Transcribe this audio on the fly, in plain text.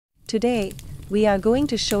Today, we are going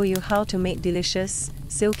to show you how to make delicious,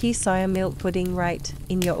 silky soya milk pudding right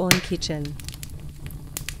in your own kitchen.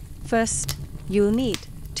 First, you'll need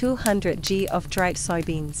 200 g of dried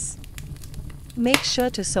soybeans. Make sure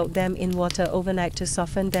to soak them in water overnight to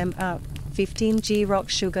soften them up. 15 g rock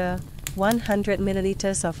sugar, 100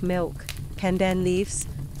 ml of milk, pandan leaves,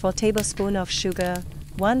 4 tablespoons of sugar,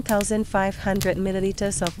 1500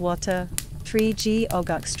 ml of water, 3 g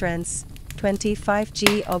ogak strands, 25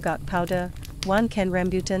 g ogak powder, 1 can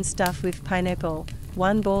rambutan stuffed with pineapple,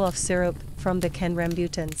 1 bowl of syrup from the canned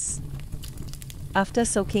rambutans. After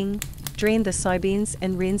soaking, drain the soybeans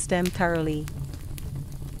and rinse them thoroughly.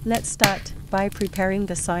 Let's start by preparing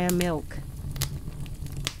the soya milk.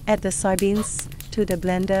 Add the soybeans to the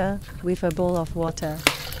blender with a bowl of water.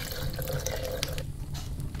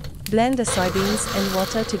 Blend the soybeans and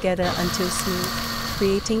water together until smooth,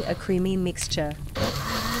 creating a creamy mixture.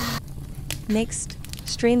 Next,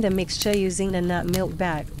 strain the mixture using a nut milk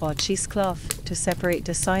bag or cheesecloth to separate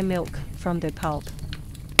the soy milk from the pulp.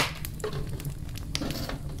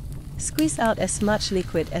 Squeeze out as much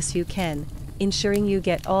liquid as you can, ensuring you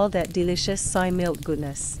get all that delicious soy milk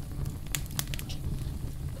goodness.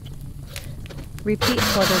 Repeat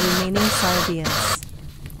for the remaining soya beans.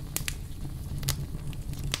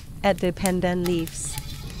 Add the pandan leaves.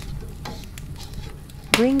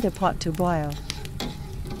 Bring the pot to boil.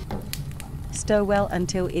 Stir well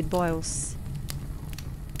until it boils.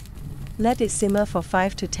 Let it simmer for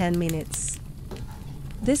 5 to 10 minutes.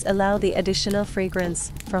 This allows the additional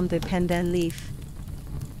fragrance from the pandan leaf.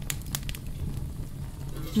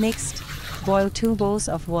 Next, boil 2 bowls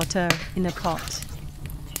of water in a pot.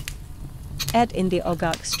 Add in the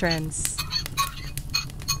ogak strands,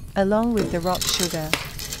 along with the rock sugar.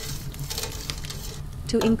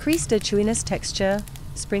 To increase the chewiness texture,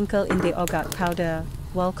 sprinkle in the ogak powder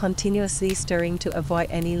while continuously stirring to avoid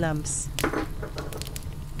any lumps.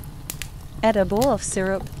 Add a bowl of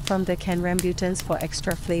syrup from the canned rambutans for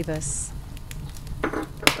extra flavors.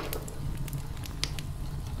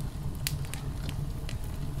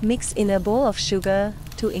 Mix in a bowl of sugar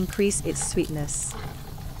to increase its sweetness.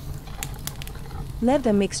 Let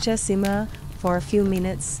the mixture simmer for a few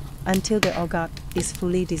minutes until the ogak is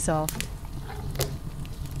fully dissolved.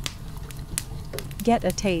 Get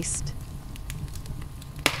a taste.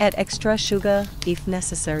 Add extra sugar if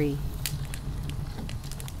necessary.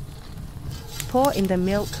 Pour in the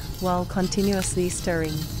milk while continuously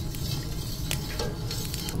stirring.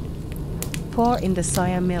 Pour in the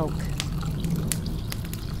soya milk.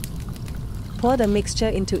 Pour the mixture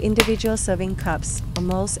into individual serving cups or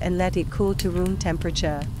molds and let it cool to room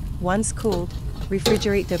temperature. Once cooled,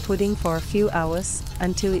 refrigerate the pudding for a few hours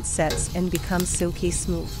until it sets and becomes silky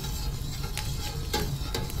smooth.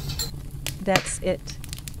 That's it.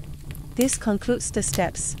 This concludes the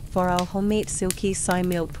steps for our homemade silky soy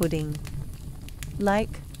milk pudding.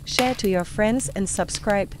 Like, share to your friends and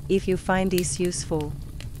subscribe if you find these useful.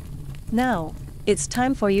 Now, it's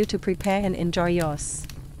time for you to prepare and enjoy yours.